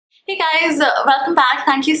Hey guys, welcome back.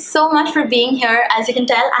 Thank you so much for being here. As you can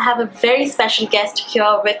tell, I have a very special guest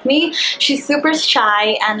here with me. She's super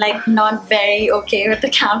shy and like not very okay with the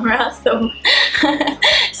camera,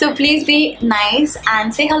 so please be nice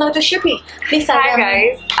and say hello to Shubhi. Please tell Hi them.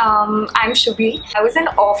 guys, I'm Shubhi. I was in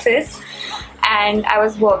office and I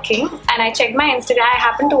was working and I checked my Instagram. I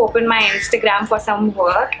happened to open my Instagram for some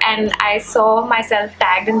work and I saw myself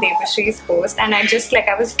tagged in Debasree's post and I was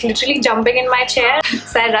literally jumping in my chair.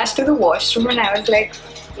 So I rushed to the washroom and I was like,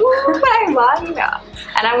 ooh, I won.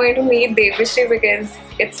 And I'm going to meet Debasree because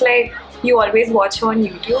it's like you always watch her on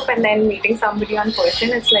YouTube and then meeting somebody on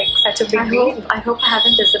person, it's like such a big deal. I hope I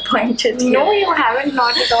haven't disappointed you. No, you haven't,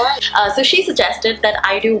 not at all. So she suggested that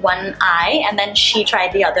I do one eye and then she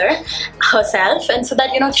tried the other herself, and so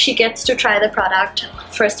that she gets to try the product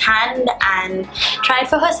firsthand and try it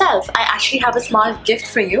for herself. I actually have a small gift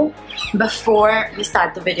for you before we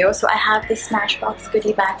start the video. So I have this Smashbox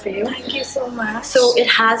goodie bag for you. Thank you so much. So it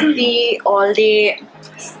has the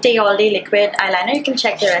Stay All Day liquid eyeliner. You can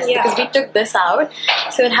check the rest because we took this out.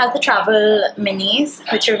 So it has the travel minis,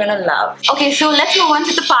 which you're gonna love. Okay, so let's move on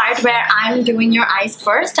to the part where I'm doing your eyes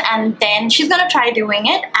first and then she's gonna try doing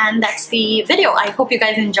it, and that's the video. I hope you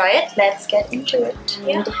guys enjoy it. Let's get into it.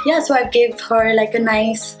 Yeah, so I gave her like a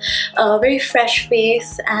nice, very fresh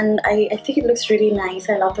face, and I think it looks really nice.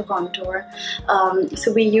 I love the contour.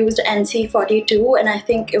 So we used NC42 and I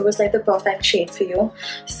think it was like the perfect shade for you.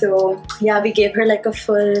 So yeah, we gave her like a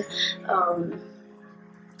full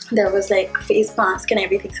there was like face mask and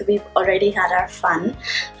everything, so we've already had our fun.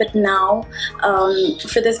 But now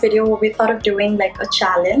for this video we thought of doing like a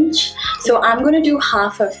challenge. So I'm gonna do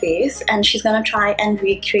half her face and she's gonna try and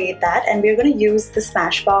recreate that, and we're gonna use the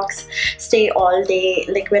Smashbox Stay All Day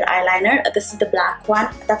liquid eyeliner. This is the black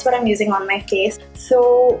one. That's what I'm using on my face.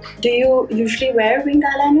 So do you usually wear winged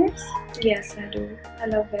eyeliners? Yes, I do. I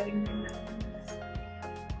love wearing them.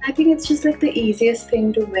 I think it's just like the easiest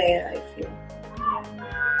thing to wear, I feel.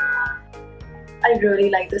 I really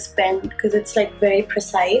like this pen because it's like very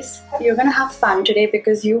precise. You're gonna have fun today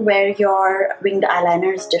because you wear your winged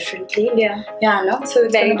eyeliners differently. Yeah, no? So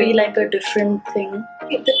it's gonna be like a different thing.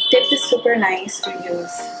 The tip is super nice to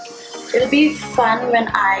use. It'll be fun when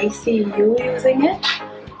I see you using it.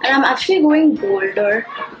 And I'm actually going bolder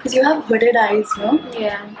because you have hooded eyes, no?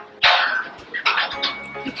 Yeah.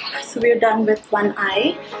 So we're done with one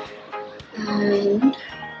eye, and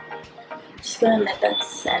just gonna let that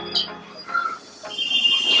set.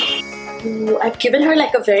 Ooh, I've given her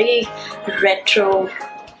like a very retro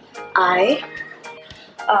eye.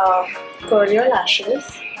 Curl your lashes.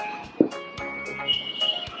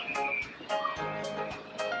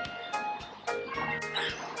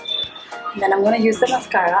 And then I'm gonna use the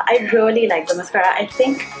mascara. I really like the mascara. I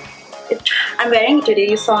think I'm wearing it today,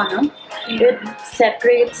 you saw, no? It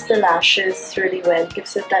separates the lashes really well,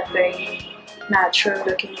 gives it that very natural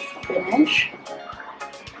looking finish.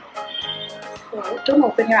 So don't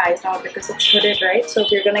open your eyes now because it's hooded, right? So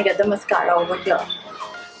we're gonna get the mascara over here.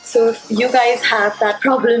 So if you guys have that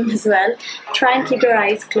problem as well, try and keep your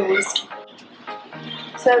eyes closed.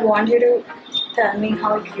 So I want you to tell me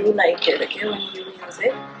how you like it, okay, when you use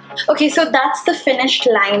it. Okay, so that's the finished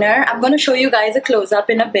liner. I'm going to show you guys a close-up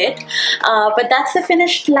in a bit. But that's the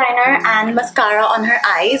finished liner and mascara on her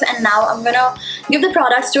eyes. And now I'm going to give the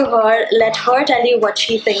products to her, let her tell you what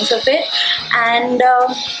she thinks of it. And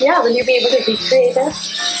yeah, will you be able to recreate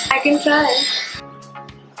it? I can try.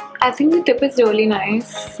 I think the tip is really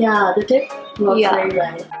nice. Yeah, the tip works very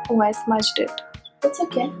well. Oh, I smudged it. It's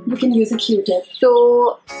okay. You can use a Q-tip.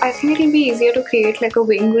 So I think it'll be easier to create like a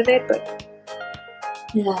wing with it, but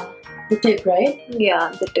yeah, the tip, right?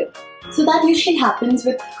 Yeah, the tip. So that usually happens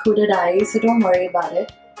with hooded eyes, so don't worry about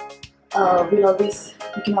it.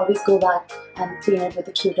 You can always go back and clean it with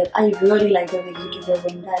a Q-tip. I really like the way you do your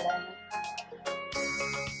winged eyeliner.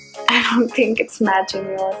 I don't think it's matching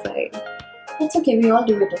your side. It's okay, we all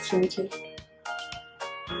do it differently.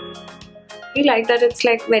 We like that it's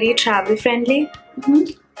like very travel friendly.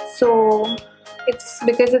 So it's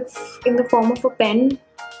because it's in the form of a pen.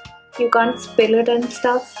 You can't spill it and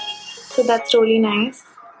stuff, so that's really nice.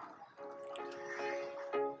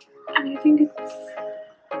 And I think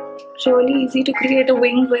it's really easy to create a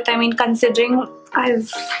wing with. I mean, considering I've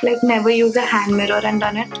like never used a hand mirror and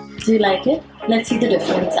done it. Do you like it? Let's see the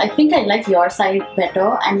difference. I think I like your side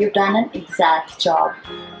better, and you've done an exact job.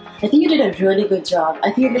 I think you did a really good job.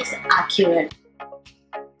 I think it looks accurate.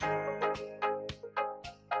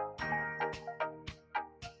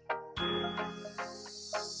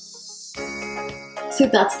 So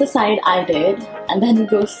that's the side I did, and then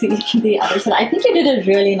go see the other side. I think you did a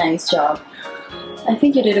really nice job. I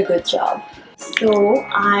think you did a good job. So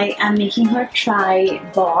I am making her try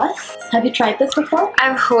Boss. Have you tried this before?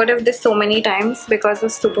 I've heard of this so many times because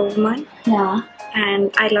of Superwoman. Yeah.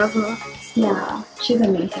 And I love her. Yeah, she's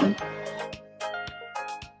amazing.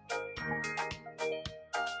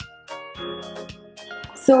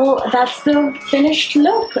 So that's the finished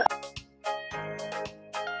look.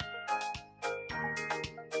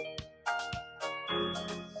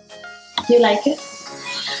 Do you like it?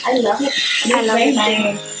 I love it. I love very it.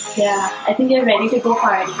 Nice. Yeah, I think you're ready to go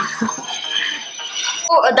party.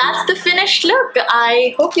 So that's the finished look.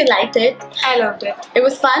 I hope you liked it. I loved it. It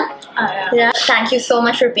was fun? Yeah. Thank you so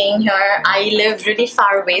much for being here. I live really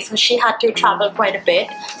far away, so she had to travel quite a bit.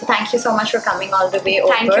 So thank you so much for coming all the way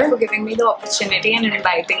over. Thank you for giving me the opportunity and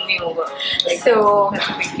inviting me over. So that's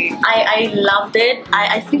a big deal. I loved it.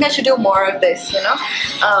 I think I should do more of this, you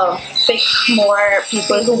know. Pick more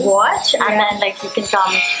people who watch, and then like you can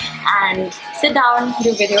come and sit down,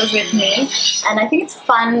 do videos with me. And I think it's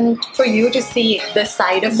fun for you to see this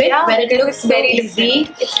side of it, where it looks very easy.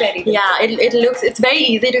 It's very good. Yeah, it's very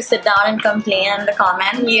easy to sit down and complain in the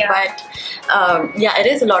comments, but it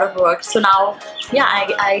is a lot of work. So now,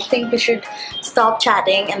 I think we should stop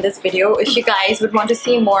chatting in this video. If you guys would want to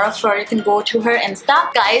see more of her, you can go to her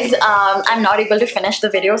Insta. Guys, I'm not able to finish the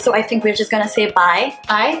video, so I think we're just gonna say bye.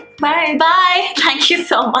 Bye. Bye. Bye. Thank you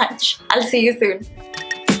so much. I'll see you soon.